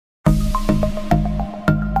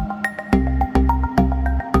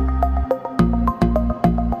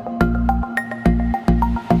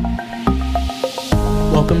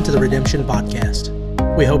to the Redemption Podcast.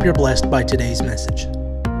 We hope you're blessed by today's message.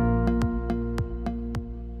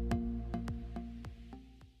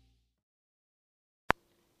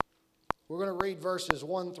 We're going to read verses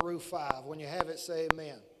 1 through 5. When you have it, say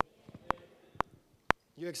amen.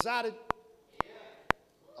 You excited?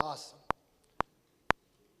 Awesome.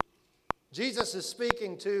 Jesus is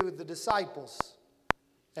speaking to the disciples,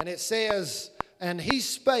 and it says, "And he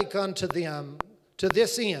spake unto them to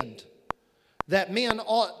this end, that men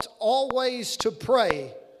ought always to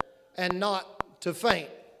pray and not to faint.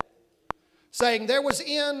 Saying, there was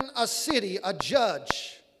in a city a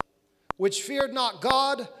judge, which feared not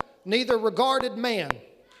God, neither regarded man.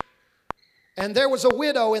 And there was a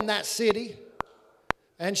widow in that city,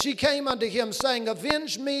 and she came unto him, saying,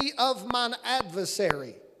 avenge me of mine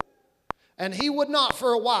adversary. And he would not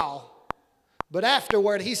for a while. But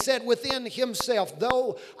afterward he said within himself,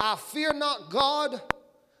 though I fear not God,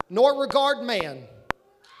 nor regard man,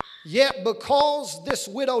 yet because this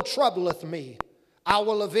widow troubleth me, I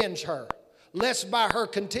will avenge her, lest by her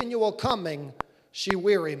continual coming she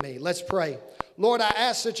weary me." Let's pray. Lord, I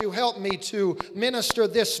ask that you help me to minister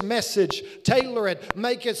this message, tailor it,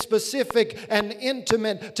 make it specific and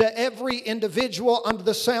intimate to every individual under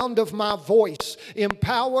the sound of my voice.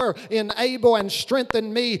 Empower, enable, and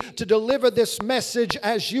strengthen me to deliver this message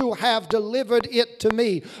as you have delivered it to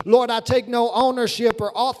me. Lord, I take no ownership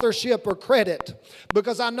or authorship or credit,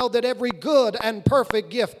 because I know that every good and perfect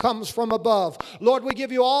gift comes from above. Lord, we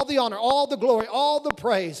give you all the honor, all the glory, all the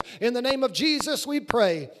praise. In the name of Jesus we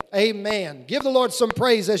pray. Amen. Give the Lord some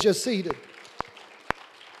praise as you're seated.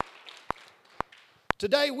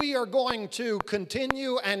 Today we are going to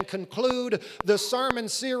continue and conclude the sermon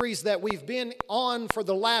series that we've been on for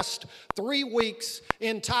the last 3 weeks,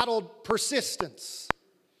 entitled Persistence.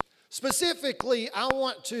 Specifically, I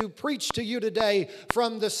want to preach to you today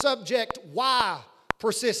from the subject, why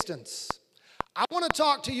persistence? I want to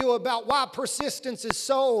talk to you about why persistence is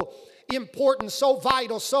so important, so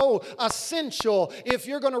vital, so essential if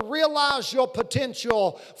you're going to realize your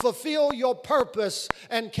potential, fulfill your purpose,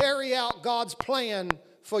 and carry out God's plan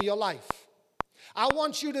for your life. I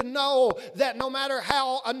want you to know that no matter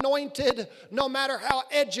how anointed, no matter how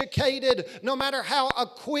educated, no matter how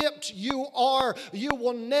equipped you are, you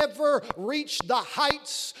will never reach the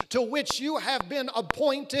heights to which you have been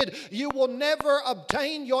appointed. You will never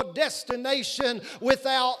obtain your destination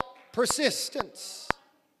without persistence.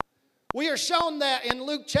 We are shown that in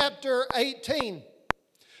Luke chapter 18.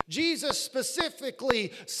 Jesus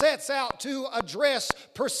specifically sets out to address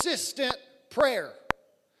persistent prayer.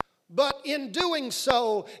 But in doing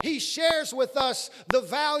so, he shares with us the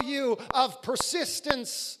value of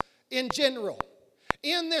persistence in general.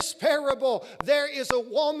 In this parable, there is a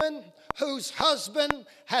woman whose husband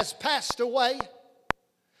has passed away.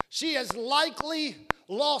 She has likely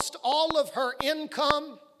lost all of her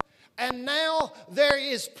income. And now there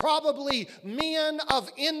is probably men of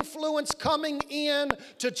influence coming in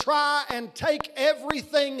to try and take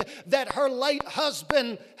everything that her late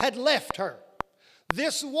husband had left her.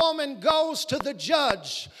 This woman goes to the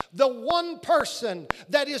judge, the one person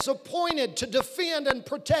that is appointed to defend and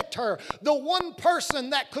protect her, the one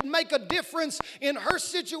person that could make a difference in her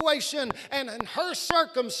situation and in her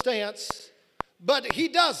circumstance, but he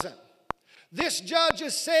doesn't. This judge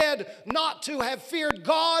is said not to have feared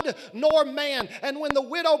God nor man. And when the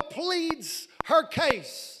widow pleads her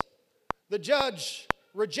case, the judge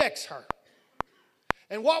rejects her.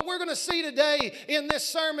 And what we're going to see today in this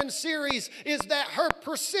sermon series is that her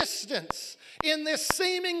persistence in this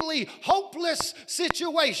seemingly hopeless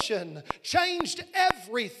situation changed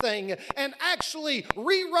everything and actually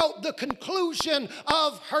rewrote the conclusion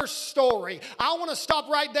of her story. I want to stop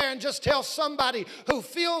right there and just tell somebody who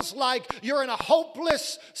feels like you're in a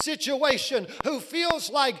hopeless situation, who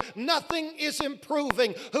feels like nothing is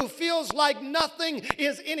improving, who feels like nothing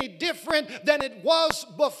is any different than it was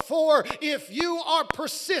before. If you are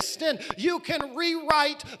persistent, you can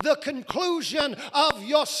rewrite the conclusion of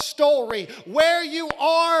your story. Where you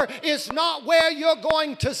are is not where you're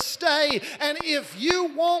going to stay. And if you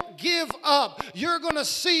won't give up, you're going to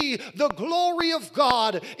see the glory of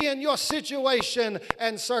God in your situation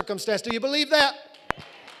and circumstance. Do you believe that?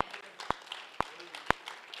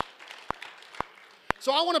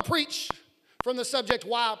 So I want to preach from the subject,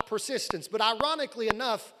 why persistence? But ironically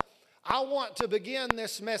enough, I want to begin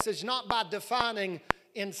this message not by defining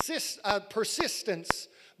persistence,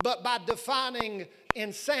 but by defining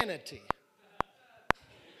insanity.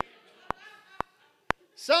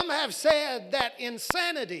 Some have said that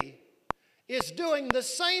insanity is doing the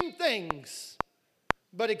same things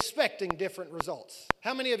but expecting different results.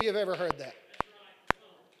 How many of you have ever heard that?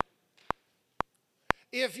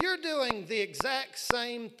 If you're doing the exact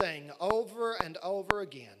same thing over and over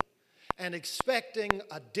again and expecting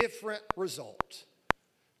a different result,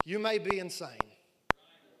 you may be insane.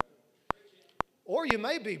 Or you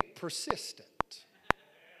may be persistent.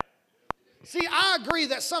 See, I agree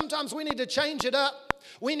that sometimes we need to change it up.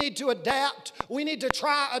 We need to adapt. We need to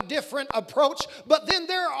try a different approach. But then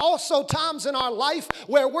there are also times in our life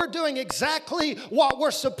where we're doing exactly what we're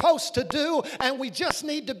supposed to do, and we just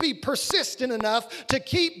need to be persistent enough to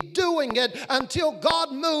keep doing it until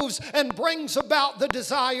God moves and brings about the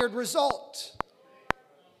desired result.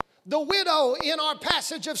 The widow in our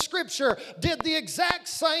passage of Scripture did the exact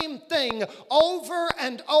same thing over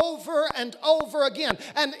and over and over again.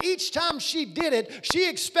 And each time she did it, she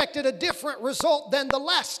expected a different result than the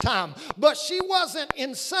last time. But she wasn't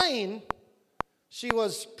insane. She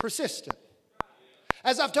was persistent.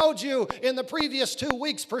 As I've told you in the previous 2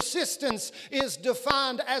 weeks, persistence is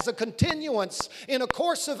defined as a continuance in a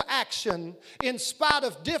course of action in spite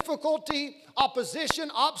of difficulty,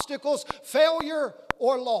 opposition, obstacles, failure,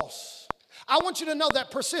 or loss. I want you to know that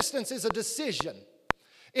persistence is a decision.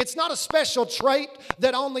 It's not a special trait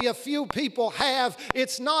that only a few people have.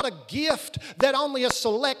 It's not a gift that only a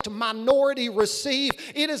select minority receive.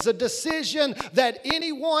 It is a decision that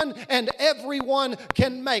anyone and everyone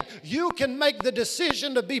can make. You can make the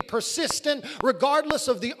decision to be persistent regardless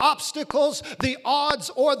of the obstacles, the odds,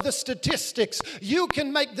 or the statistics. You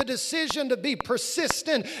can make the decision to be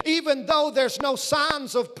persistent even though there's no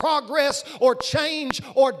signs of progress or change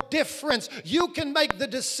or difference. You can make the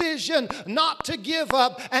decision not to give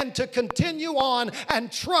up and to continue on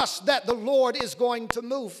and trust that the Lord is going to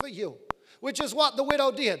move for you, which is what the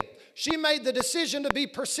widow did. She made the decision to be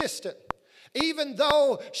persistent. Even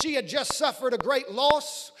though she had just suffered a great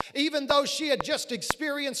loss, even though she had just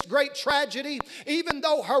experienced great tragedy, even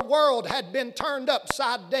though her world had been turned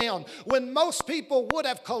upside down, when most people would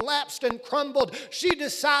have collapsed and crumbled, she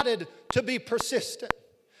decided to be persistent.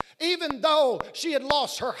 Even though she had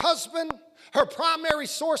lost her husband, her primary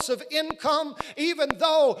source of income, even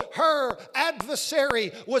though her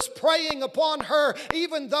adversary was preying upon her,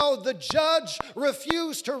 even though the judge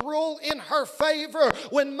refused to rule in her favor,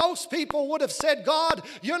 when most people would have said, God,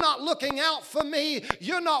 you're not looking out for me,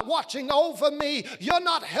 you're not watching over me, you're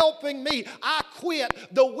not helping me, I quit.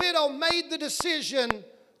 The widow made the decision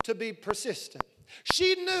to be persistent.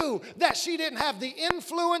 She knew that she didn't have the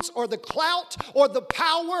influence or the clout or the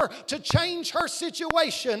power to change her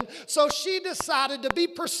situation, so she decided to be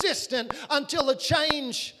persistent until a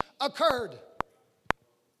change occurred.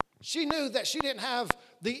 She knew that she didn't have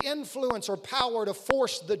the influence or power to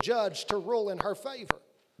force the judge to rule in her favor.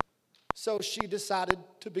 So she decided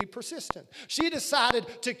to be persistent. She decided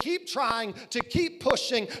to keep trying, to keep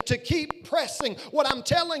pushing, to keep pressing. What I'm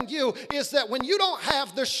telling you is that when you don't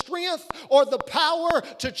have the strength or the power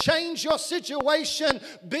to change your situation,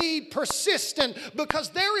 be persistent, because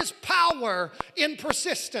there is power in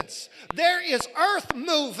persistence. There is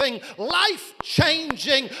earth-moving,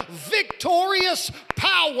 life-changing, victorious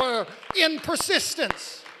power in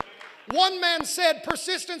persistence. One man said,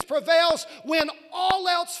 persistence prevails when all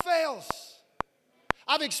else fails.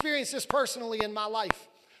 I've experienced this personally in my life.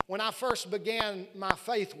 When I first began my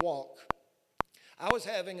faith walk, I was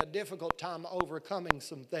having a difficult time overcoming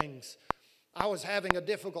some things. I was having a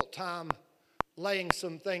difficult time laying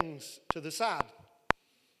some things to the side.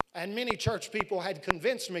 And many church people had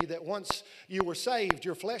convinced me that once you were saved,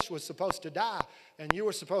 your flesh was supposed to die and you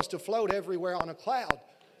were supposed to float everywhere on a cloud.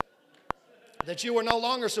 That you were no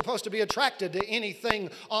longer supposed to be attracted to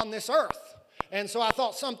anything on this earth. And so I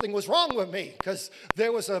thought something was wrong with me, because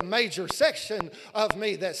there was a major section of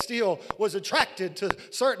me that still was attracted to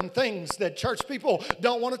certain things that church people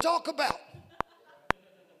don't want to talk about.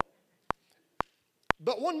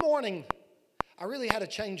 But one morning, I really had a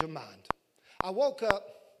change of mind. I woke up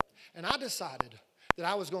and I decided that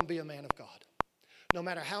I was going to be a man of God. No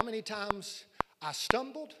matter how many times I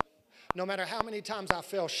stumbled, no matter how many times I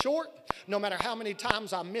fell short, no matter how many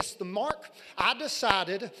times I missed the mark, I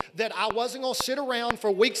decided that I wasn't going to sit around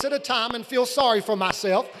for weeks at a time and feel sorry for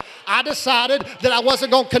myself. I decided that I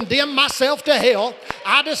wasn't going to condemn myself to hell.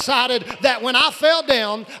 I decided that when I fell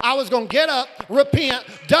down, I was going to get up, repent,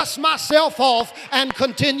 dust myself off, and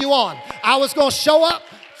continue on. I was going to show up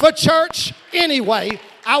for church anyway.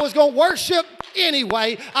 I was going to worship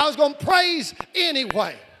anyway. I was going to praise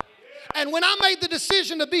anyway. And when I made the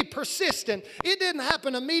decision to be persistent, it didn't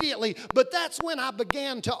happen immediately, but that's when I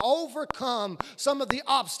began to overcome some of the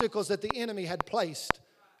obstacles that the enemy had placed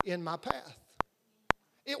in my path.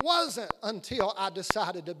 It wasn't until I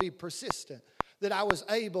decided to be persistent that I was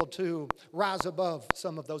able to rise above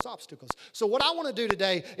some of those obstacles. So what I want to do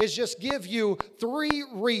today is just give you 3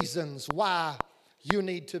 reasons why you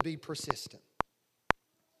need to be persistent.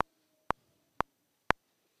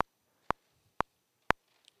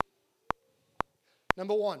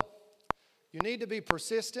 Number 1, you need to be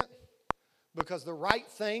persistent because the right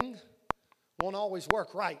thing won't always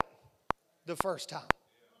work right the first time,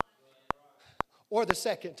 or the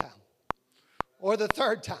second time, or the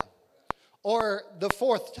third time, or the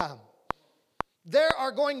 4th time. There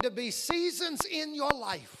are going to be seasons in your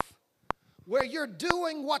life where you're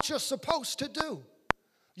doing what you're supposed to do.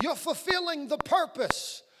 You're fulfilling the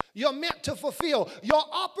purpose you're meant to fulfill. You're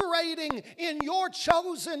operating in your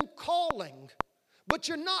chosen calling, but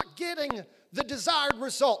you're not getting the desired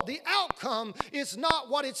result. The outcome is not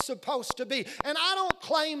what it's supposed to be. And I don't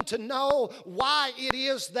claim to know why it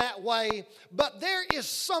is that way, but there is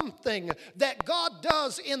something that God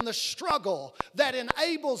does in the struggle that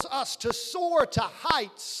enables us to soar to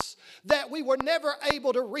heights that we were never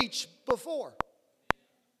able to reach before.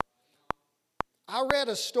 I read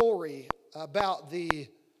a story about the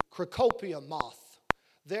Crocopia moth.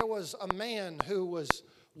 There was a man who was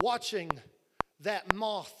watching that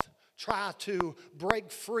moth try to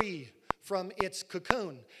break free from its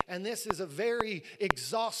cocoon. And this is a very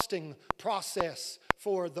exhausting process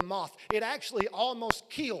for the moth. It actually almost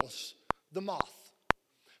kills the moth.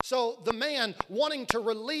 So the man, wanting to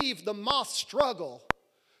relieve the moth's struggle,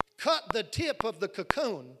 cut the tip of the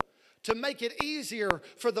cocoon to make it easier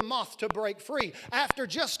for the moth to break free. After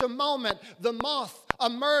just a moment, the moth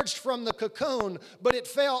emerged from the cocoon, but it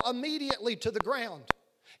fell immediately to the ground.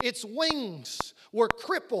 Its wings were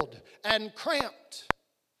crippled and cramped.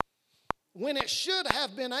 When it should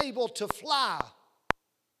have been able to fly,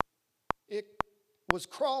 it was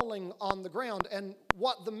crawling on the ground. And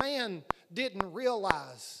what the man didn't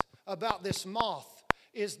realize about this moth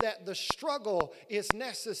is that the struggle is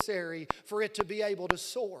necessary for it to be able to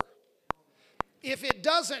soar. If it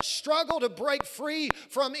doesn't struggle to break free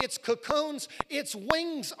from its cocoons, its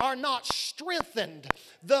wings are not strengthened.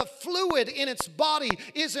 The fluid in its body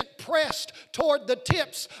isn't pressed toward the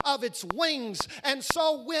tips of its wings. And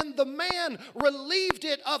so when the man relieved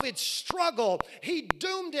it of its struggle, he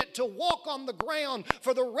doomed it to walk on the ground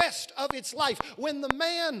for the rest of its life. When the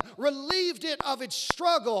man relieved it of its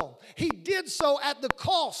struggle, he did so at the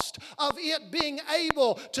cost of it being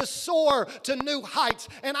able to soar to new heights.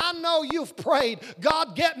 And I know you've prayed,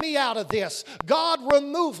 God, get me out of this. God,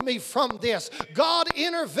 remove me from this. God,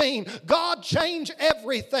 intervene. God, change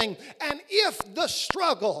everything. And if the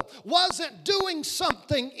struggle wasn't doing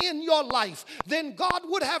something in your life, then God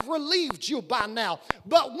would have relieved you by now.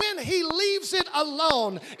 But when He leaves it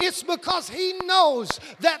alone, it's because He knows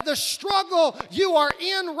that the struggle you are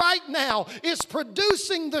in right now is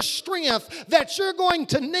producing the strength that you're going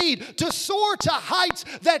to need to soar to heights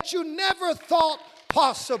that you never thought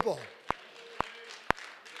possible.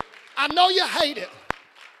 I know you hate it.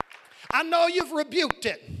 I know you've rebuked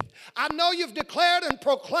it. I know you've declared and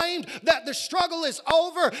proclaimed that the struggle is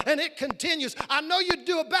over and it continues. I know you'd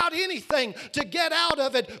do about anything to get out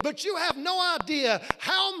of it, but you have no idea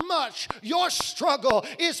how much your struggle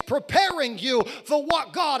is preparing you for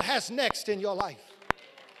what God has next in your life.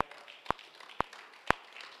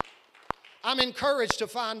 I'm encouraged to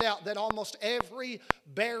find out that almost every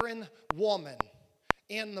barren woman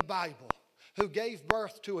in the Bible who gave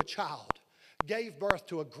birth to a child gave birth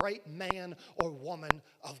to a great man or woman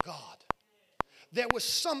of God. There was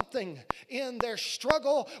something in their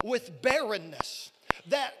struggle with barrenness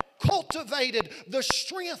that cultivated the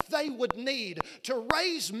strength they would need to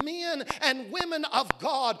raise men and women of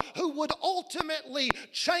God who would ultimately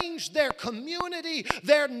change their community,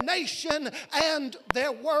 their nation, and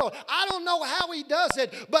their world. I don't know how He does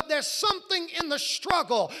it, but there's something in the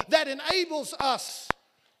struggle that enables us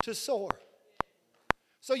to soar.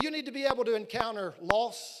 So you need to be able to encounter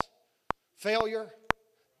loss, failure,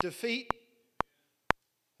 defeat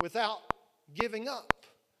without giving up.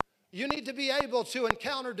 You need to be able to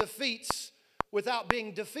encounter defeats without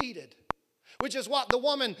being defeated, which is what the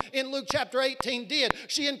woman in Luke chapter 18 did.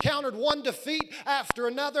 She encountered one defeat after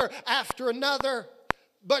another,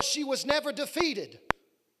 but she was never defeated.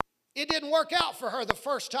 It didn't work out for her the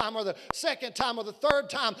first time or the second time or the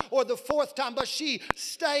third time or the 4th time, but she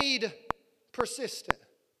stayed persistent.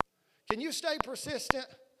 Can you stay persistent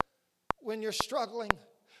when you're struggling?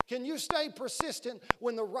 Can you stay persistent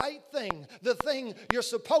when the right thing, the thing you're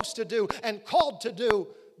supposed to do and called to do,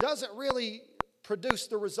 doesn't really produce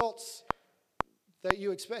the results that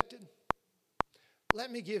you expected?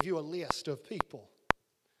 Let me give you a list of people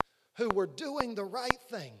who were doing the right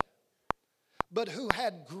thing, but who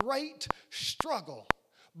had great struggle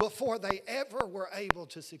before they ever were able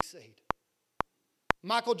to succeed.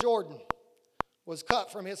 Michael Jordan was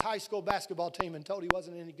cut from his high school basketball team and told he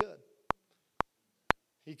wasn't any good.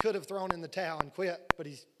 He could have thrown in the towel and quit, but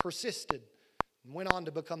he persisted and went on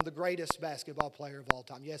to become the greatest basketball player of all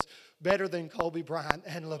time. Yes, better than Kobe Bryant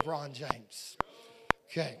and LeBron James.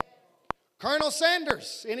 Okay. Colonel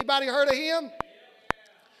Sanders, anybody heard of him?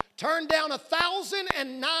 Turned down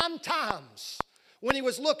 1,009 times when he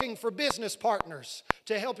was looking for business partners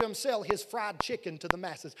to help him sell his fried chicken to the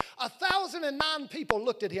masses. 1,009 people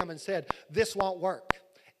looked at him and said, "This won't work.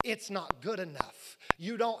 It's not good enough.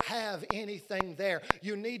 You don't have anything there.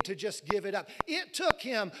 You need to just give it up." It took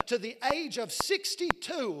him to the age of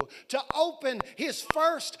 62 to open his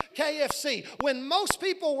first KFC. When most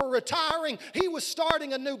people were retiring, he was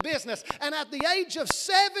starting a new business. And at the age of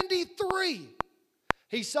 73,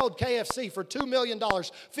 he sold KFC for $2 million,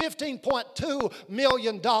 $15.2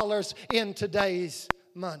 million in today's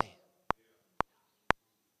money.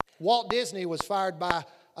 Walt Disney was fired by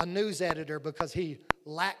a news editor because he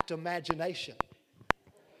lacked imagination.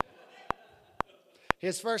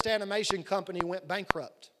 His first animation company went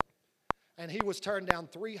bankrupt, and he was turned down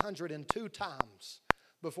 302 times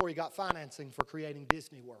before he got financing for creating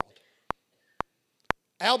Disney World.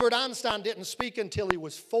 Albert Einstein didn't speak until he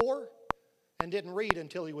was 4 and didn't read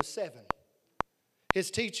until he was 7. His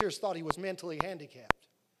teachers thought he was mentally handicapped.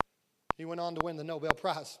 He went on to win the Nobel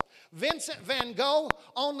Prize. Vincent van Gogh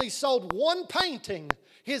only sold one painting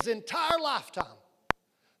his entire lifetime.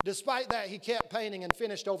 Despite that, he kept painting and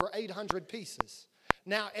finished over 800 pieces.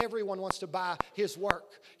 Now everyone wants to buy his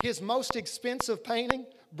work. His most expensive painting,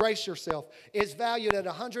 brace yourself, is valued at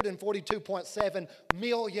 $142.7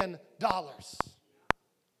 million.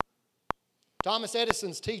 Thomas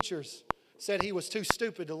Edison's teachers said he was too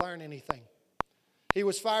stupid to learn anything. He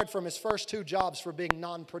was fired from his first 2 jobs for being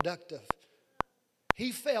non-productive.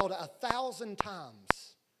 He failed 1,000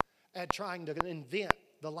 times at trying to invent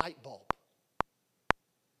the light bulb.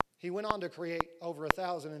 He went on to create over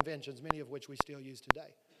 1,000 inventions, many of which we still use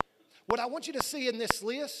today. What I want you to see in this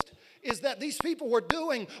list is that these people were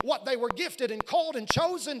doing what they were gifted and called and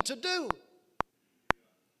chosen to do.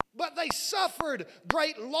 But they suffered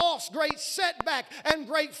great loss, great setback, and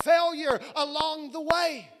great failure along the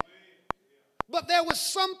way. But there was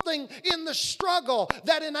something in the struggle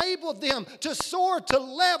that enabled them to soar to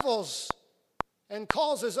levels and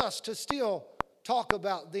causes us to still talk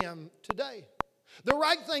about them today. The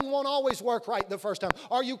right thing won't always work right the first time.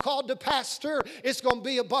 Are you called to pastor? It's going to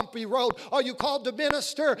be a bumpy road. Are you called to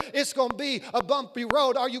minister? It's going to be a bumpy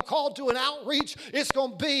road. Are you called to an outreach? It's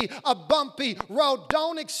going to be a bumpy road.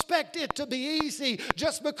 Don't expect it to be easy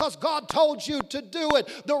just because God told you to do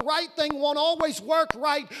it. The right thing won't always work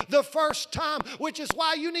right the first time, which is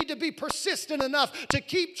why you need to be persistent enough to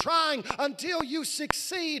keep trying until you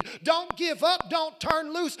succeed. Don't give up. Don't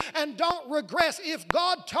turn loose, and don't regress. If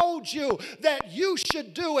God told you that you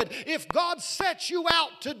should do it, if God set you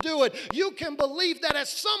out to do it, you can believe that at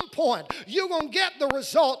some point you're going to get the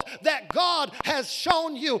result that God has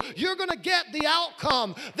shown you. You're going to get the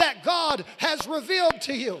outcome that God has revealed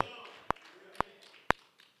to you.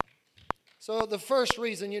 So the first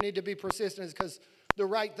reason you need to be persistent is because the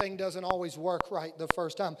right thing doesn't always work right the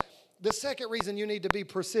first time. The second reason you need to be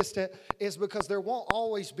persistent is because there won't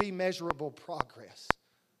always be measurable progress.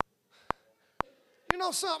 You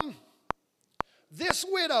know something? This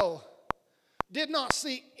widow did not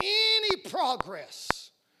see any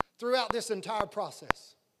progress throughout this entire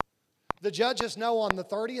process. The judge's no on the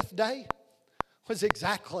 30th day was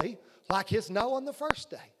exactly like his no on the first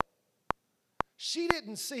day. She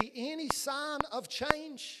didn't see any sign of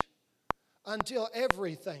change until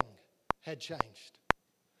everything had changed.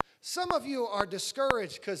 Some of you are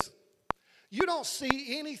discouraged because you don't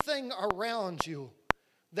see anything around you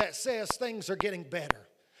that says things are getting better.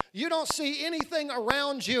 You don't see anything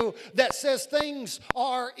around you that says things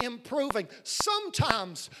are improving.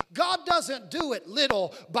 Sometimes God doesn't do it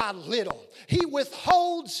little by little. He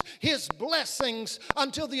withholds His blessings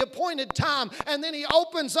until the appointed time, and then He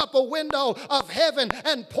opens up a window of heaven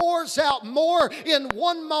and pours out more in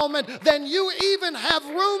one moment than you even have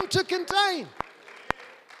room to contain.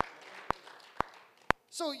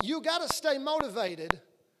 So you got to stay motivated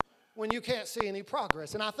when you can't see any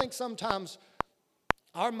progress. And I think sometimes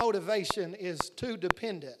our motivation is too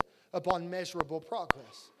dependent upon measurable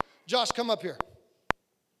progress. Josh, come up here.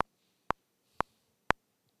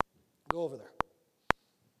 Go over there.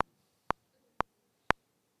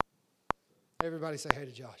 Everybody say hey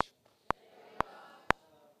to Josh.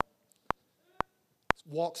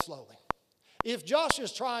 Walk slowly. If Josh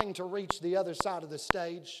is trying to reach the other side of the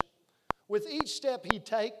stage, with each step he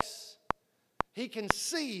takes, he can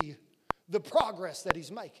see the progress that he's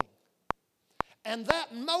making. And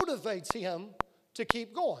that motivates him to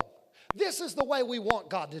keep going. This is the way we want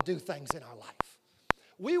God to do things in our life.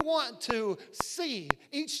 We want to see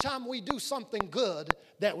each time we do something good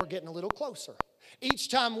that we're getting a little closer. Each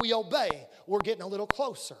time we obey, we're getting a little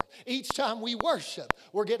closer. Each time we worship,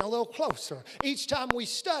 we're getting a little closer. Each time we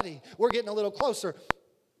study, we're getting a little closer.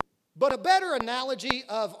 But a better analogy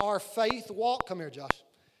of our faith walk, come here, Josh,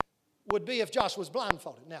 would be if Josh was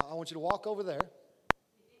blindfolded. Now, I want you to walk over there.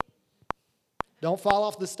 Don't fall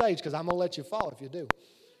off the stage because I'm going to let you fall if you do.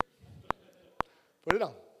 Put it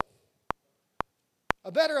on.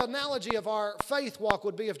 A better analogy of our faith walk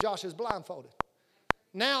would be if Josh is blindfolded.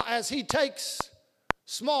 Now, as he takes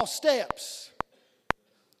small steps,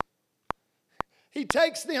 he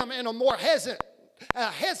takes them in a more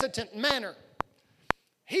hesitant manner.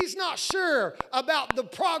 He's not sure about the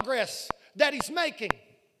progress that he's making.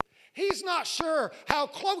 He's not sure how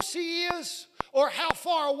close he is or how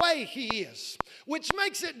far away he is, which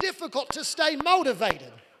makes it difficult to stay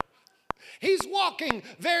motivated. He's walking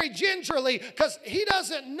very gingerly because he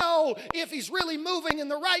doesn't know if he's really moving in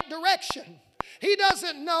the right direction. He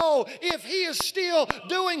doesn't know if he is still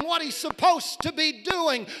doing what he's supposed to be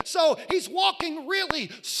doing. So he's walking really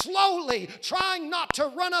slowly, trying not to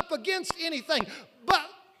run up against anything.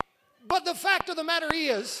 But the fact of the matter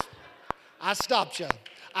is, I stopped you.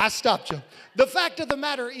 The fact of the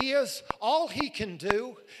matter is, all he can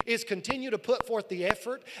do is continue to put forth the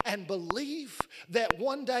effort and believe that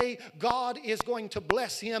one day God is going to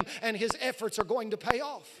bless him and his efforts are going to pay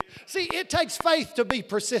off. See, it takes faith to be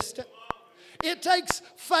persistent. It takes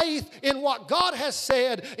faith in what God has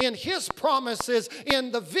said, in his promises,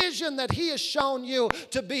 in the vision that he has shown you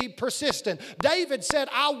to be persistent. David said,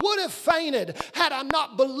 I would have fainted had I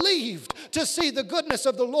not believed to see the goodness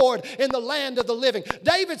of the Lord in the land of the living.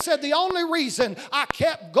 David said, the only reason I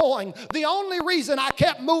kept going, the only reason I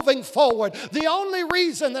kept moving forward, the only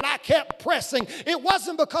reason that I kept pressing, it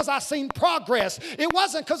wasn't because I seen progress. It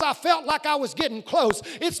wasn't because I felt like I was getting close.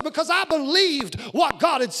 It's because I believed what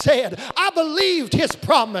God had said. I believed his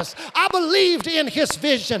promise. I believed in his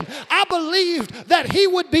vision. I believed that he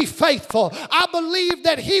would be faithful. I believed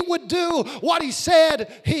that he would do what he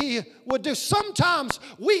said he would do. Sometimes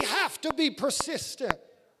we have to be persistent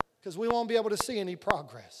because we won't be able to see any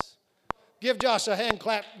progress. Give Josh a hand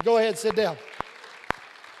clap. Go ahead, sit down.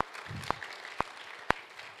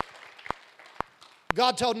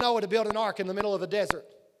 God told Noah to build an ark in the middle of a desert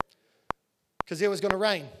because it was going to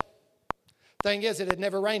rain. Thing is, it had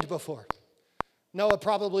never rained before. Noah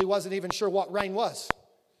probably wasn't even sure what rain was.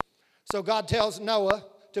 So God tells Noah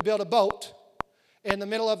to build a boat in the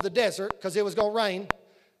middle of the desert because it was going to rain,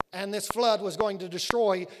 and this flood was going to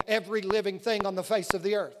destroy every living thing on the face of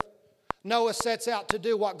the earth. Noah sets out to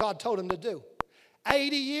do what God told him to do.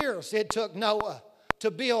 80 years it took Noah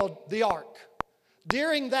to build the ark.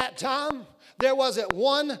 During that time, there wasn't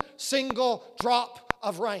one single drop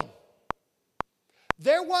of rain.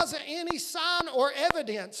 There wasn't any sign or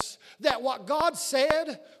evidence that what God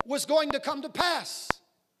said was going to come to pass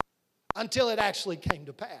until it actually came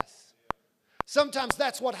to pass. Sometimes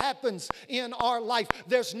that's what happens in our life.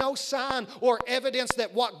 There's no sign or evidence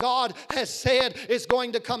that what God has said is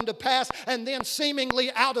going to come to pass, and then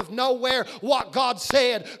seemingly out of nowhere, what God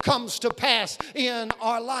said comes to pass in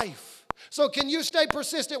our life. So can you stay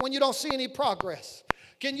persistent when you don't see any progress?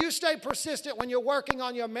 Can you stay persistent when you're working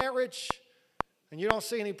on your marriage and you don't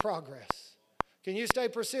see any progress? Can you stay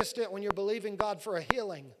persistent when you're believing God for a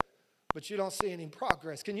healing, but you don't see any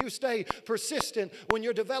progress? Can you stay persistent when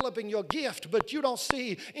you're developing your gift, but you don't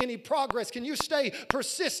see any progress? Can you stay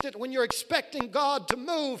persistent when you're expecting God to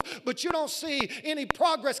move, but you don't see any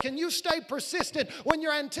progress? Can you stay persistent when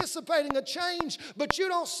you're anticipating a change, but you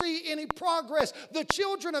don't see any progress? The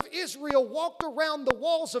children of Israel walked around the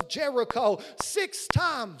walls of Jericho 6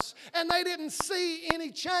 times, and they didn't see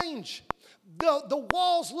any change. The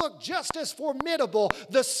walls looked just as formidable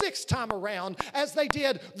the 6th time around as they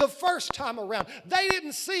did the 1st time around. They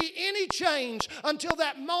didn't see any change until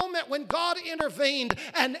that moment when God intervened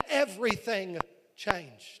and everything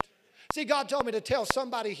changed. See, God told me to tell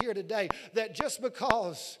somebody here today that just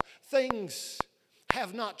because things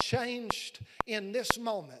have not changed in this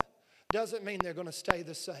moment doesn't mean they're going to stay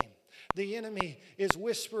the same. The enemy is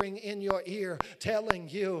whispering in your ear, telling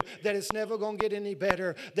you that it's never going to get any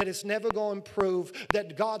better, that it's never going to improve,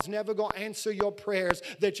 that God's never going to answer your prayers,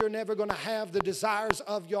 that you're never going to have the desires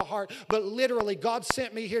of your heart. But literally, God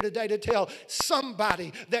sent me here today to tell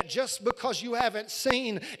somebody that just because you haven't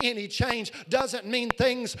seen any change doesn't mean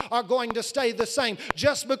things are going to stay the same.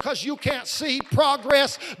 Just because you can't see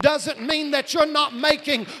progress doesn't mean that you're not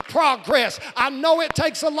making progress. I know it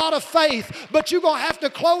takes a lot of faith, but you're going to have to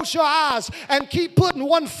close your eyes and keep putting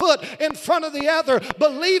one foot in front of the other,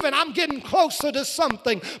 believing I'm getting closer to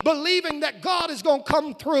something, believing that God is going to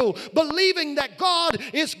come through, believing that God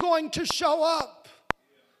is going to show up.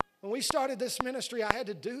 When we started this ministry, I had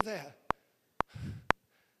to do that.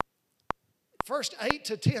 First 8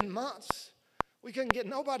 to 10 months, we couldn't get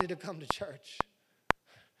nobody to come to church.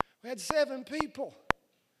 We had 7 people.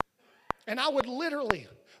 And I would literally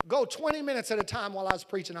go 20 minutes at a time while I was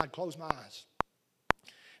preaching. I'd close my eyes.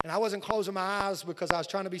 And I wasn't closing my eyes because I was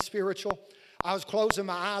trying to be spiritual. I was closing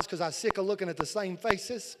my eyes because I was sick of looking at the same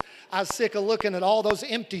faces. I was sick of looking at all those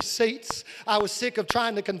empty seats. I was sick of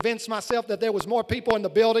trying to convince myself that there was more people in the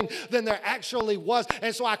building than there actually was.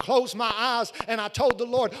 And so I closed my eyes and I told the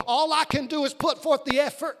Lord, all I can do is put forth the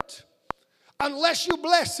effort. Unless you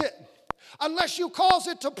bless it, unless you cause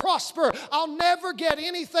it to prosper, I'll never get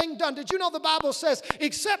anything done. Did you know the Bible says,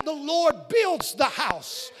 except the Lord builds the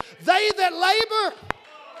house, they that labor.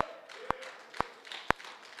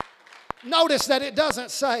 Notice that it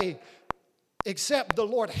doesn't say, except the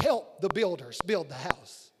Lord help the builders build the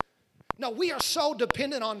house. No, we are so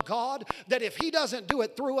dependent on God that if He doesn't do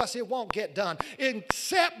it through us, it won't get done.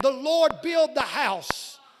 Except the Lord build the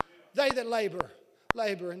house, they that labor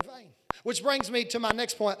in vain. Which brings me to my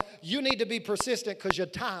next point. You need to be persistent because your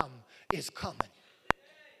time is coming.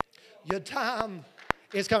 Your time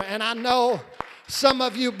is coming. And I know some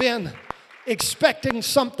of you have been expecting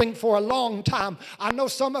something for a long time. I know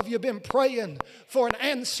some of you have been praying for an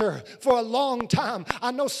answer for a long time.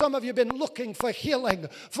 I know some of you have been looking for healing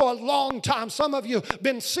for a long time. Some of you have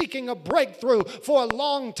been seeking a breakthrough for a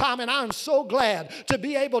long time. And I'm so glad to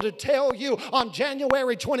be able to tell you on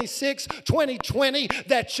January 26, 2020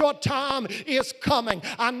 that your time is coming.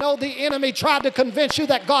 I know the enemy tried to convince you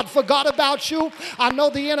that God forgot about you. I know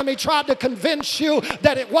the enemy tried to convince you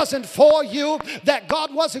that it wasn't for you, that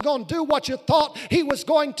God wasn't going to do what you thought He was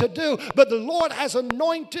going to do. But the Lord has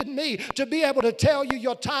anointed me to be able to tell you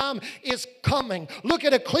your time is coming. Look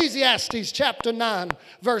at Ecclesiastes chapter 9,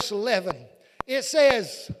 verse 11. It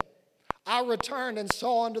says, I returned and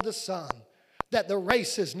saw under the sun that the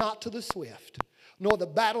race is not to the swift, nor the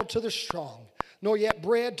battle to the strong, nor yet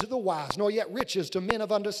bread to the wise, nor yet riches to men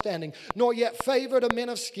of understanding, nor yet favor to men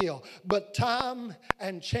of skill, but time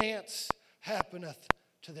and chance happeneth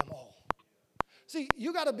to them all. See,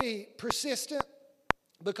 you got to be persistent,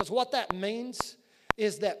 because what that means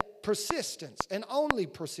is that persistence, and only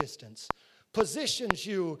persistence, positions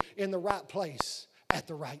you in the right place at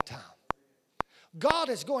the right time. God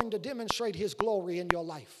is going to demonstrate His glory in your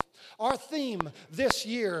life. Our theme this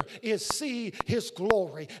year is see His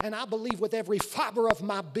glory. And I believe with every fiber of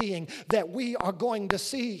my being that we are going to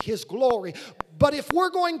see His glory. But if we're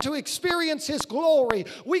going to experience His glory,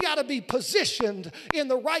 we got to be positioned in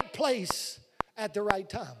the right place at the right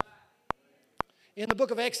time. In the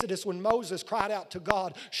book of Exodus, when Moses cried out to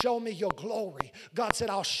God, show me your glory, God said,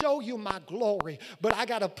 I'll show you my glory, but I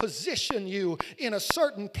got to position you in a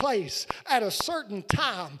certain place at a certain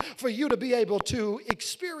time for you to be able to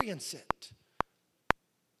experience it.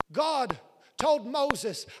 God told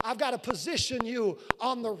Moses, I've got to position you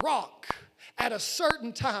on the rock at a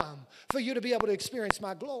certain time for you to be able to experience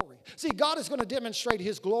my glory. See, God is going to demonstrate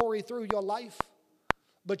His glory through your life,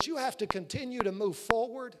 but you have to continue to move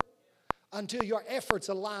forward until your efforts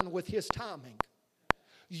align with His timing.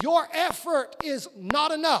 Your effort is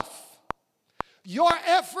not enough. Your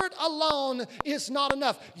effort alone is not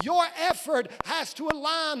enough. Your effort has to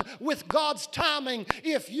align with God's timing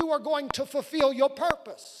if you are going to fulfill your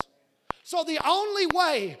purpose. So the only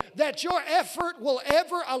way that your effort will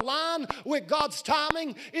ever align with God's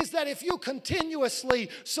timing is that if you continuously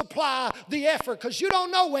supply the effort, because you don't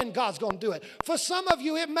know when God's going to do it. For some of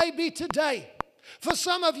you, it may be today. For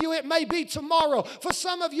some of you, it may be tomorrow. For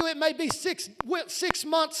some of you, it may be six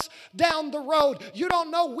months down the road. You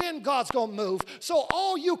don't know when God's going to move. So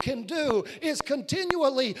all you can do is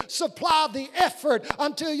continually supply the effort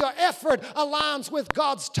until your effort aligns with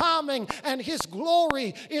God's timing and His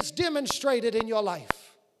glory is demonstrated in your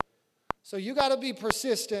life. So you got to be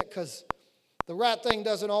persistent, because the right thing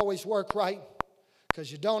doesn't always work right,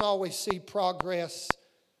 because you don't always see progress,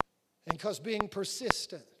 and because being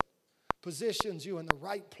persistent positions you in the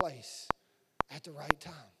right place at the right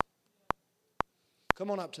time. Come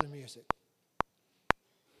on up to the music.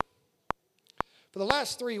 For the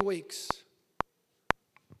last 3 weeks,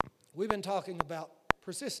 we've been talking about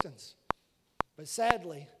persistence. But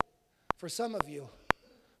sadly, for some of you,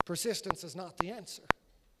 persistence is not the answer.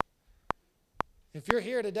 If you're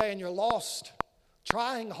here today and you're lost,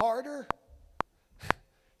 trying harder,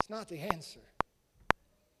 it's not the answer.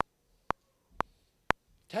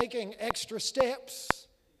 Taking extra steps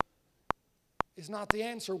is not the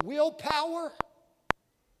answer. Willpower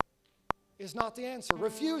is not the answer.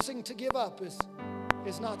 Refusing to give up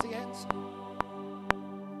is not the answer.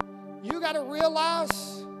 You got to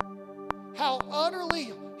realize how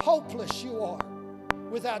utterly hopeless you are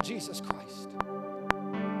without Jesus Christ.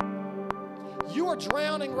 You are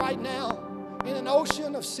drowning right now in an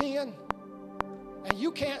ocean of sin, and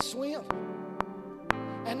you can't swim.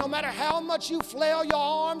 And no matter how much you flail your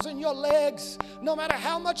arms and your legs, no matter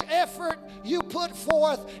how much effort you put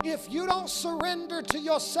forth, if you don't surrender to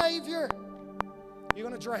your Savior, you're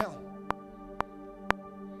going to drown.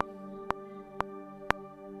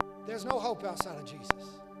 There's no hope outside of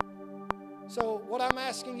Jesus. So what I'm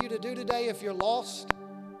asking you to do today, if you're lost,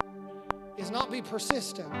 is not be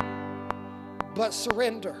persistent, but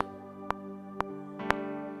surrender.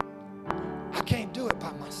 I can't do it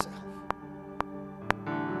by myself.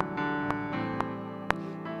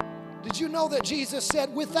 Did you know that Jesus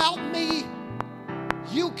said, without me,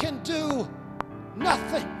 you can do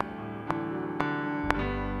nothing?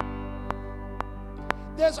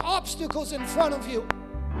 There's obstacles in front of you.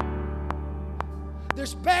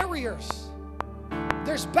 There's barriers.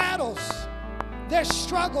 There's battles. There's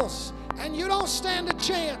struggles. And you don't stand a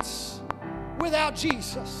chance without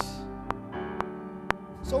Jesus.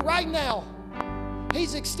 So right now,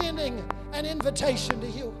 He's extending an invitation to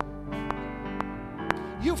you.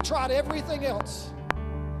 You've tried everything else.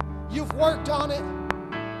 You've worked on it.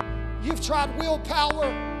 You've tried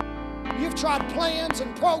willpower. You've tried plans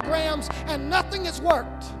and programs, and nothing has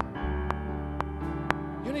worked.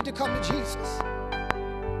 You need to come to Jesus.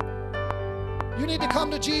 You need to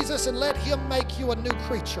come to Jesus and let Him make you a new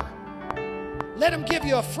creature. Let Him give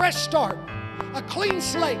you a fresh start, a clean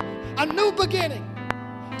slate, a new beginning.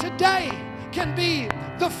 Today can be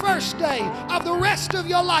the first day of the rest of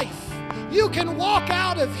your life. You can walk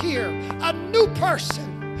out of here a new person.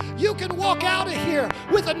 You can walk out of here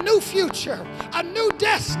with a new future, a new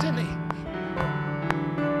destiny.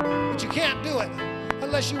 But you can't do it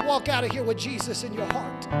unless you walk out of here with Jesus in your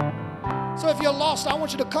heart. So if you're lost, I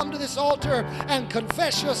want you to come to this altar and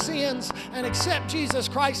confess your sins and accept Jesus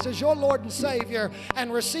Christ as your Lord and Savior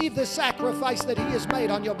and receive the sacrifice that He has made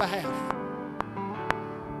on your behalf.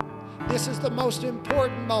 This is the most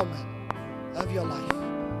important moment of your life.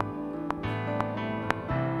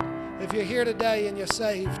 If you're here today and you're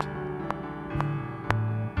saved,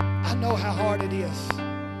 I know how hard it is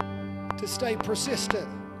to stay persistent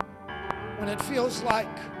when it feels like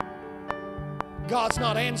God's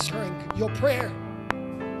not answering your prayer,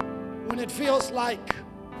 when it feels like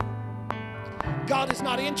God is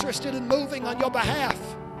not interested in moving on your behalf,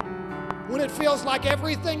 when it feels like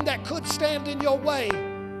everything that could stand in your way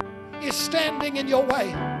is standing in your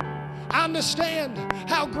way. I understand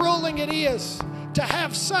how grueling it is to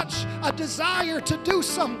have such a desire to do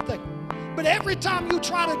something, but every time you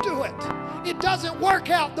try to do it, it doesn't work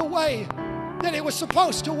out the way that it was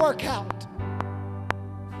supposed to work out.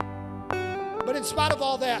 But in spite of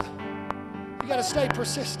all that, you got to stay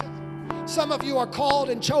persistent. Some of you are called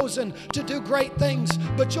and chosen to do great things,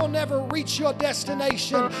 but you'll never reach your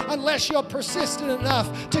destination unless you're persistent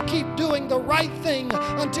enough to keep doing the right thing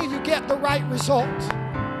until you get the right result.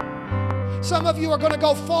 Some of you are going to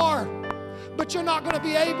go far, but you're not going to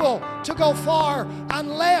be able to go far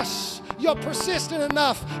unless you're persistent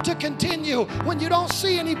enough to continue when you don't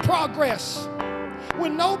see any progress,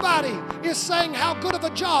 when nobody is saying how good of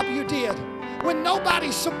a job you did, when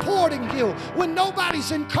nobody's supporting you, when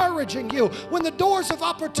nobody's encouraging you, when the doors of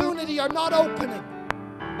opportunity are not opening.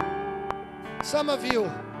 Some of you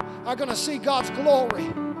are going to see God's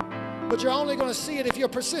glory, but you're only going to see it if you're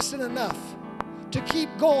persistent enough to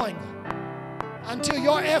keep going until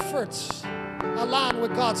your efforts align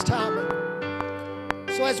with God's timing.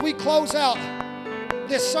 So as we close out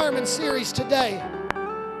this sermon series today,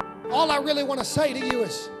 all I really want to say to you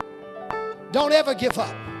is, don't ever give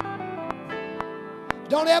up.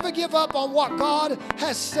 Don't ever give up on what God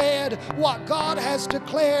has said, what God has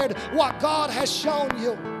declared, what God has shown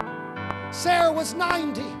you. Sarah was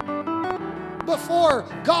 90 before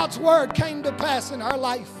God's word came to pass in her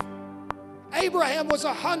life. Abraham was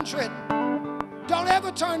 100. Don't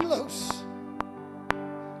ever turn loose.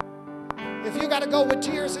 If you got to go with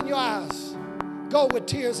tears in your eyes, go with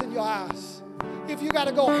tears in your eyes. If you got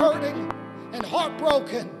to go hurting and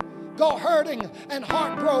heartbroken, go hurting and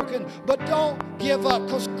heartbroken, but don't give up,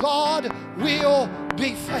 because God will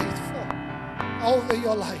be faithful over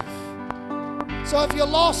your life. So if you're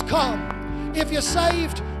lost, come. If you're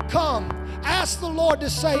saved, come. Ask the Lord to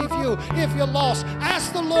save you. If you're lost,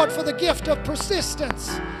 ask the Lord for the gift of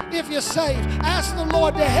persistence. If you're saved, ask the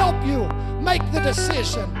Lord to help you make the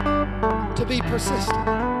decision to be persistent.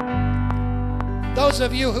 Those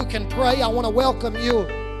of you who can pray, I want to welcome you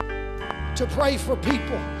to pray for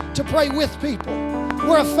people, to pray with people.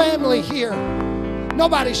 We're a family here.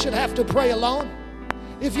 Nobody should have to pray alone.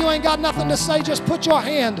 If you ain't got nothing to say, just put your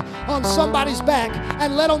hand on somebody's back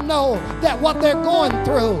and let them know that what they're going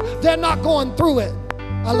through, they're not going through it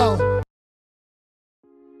alone.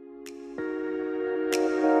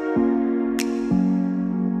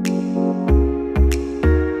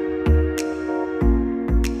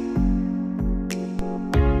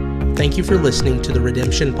 Thank you for listening to the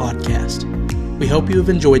Redemption Podcast. We hope you have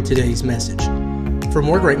enjoyed today's message. For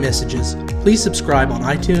more great messages, please subscribe on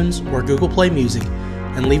iTunes or Google Play Music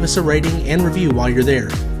and leave us a rating and review while you're there.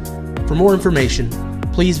 For more information,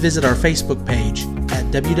 please visit our Facebook page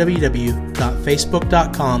at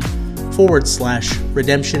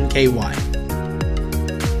www.facebook.com/RedemptionKY.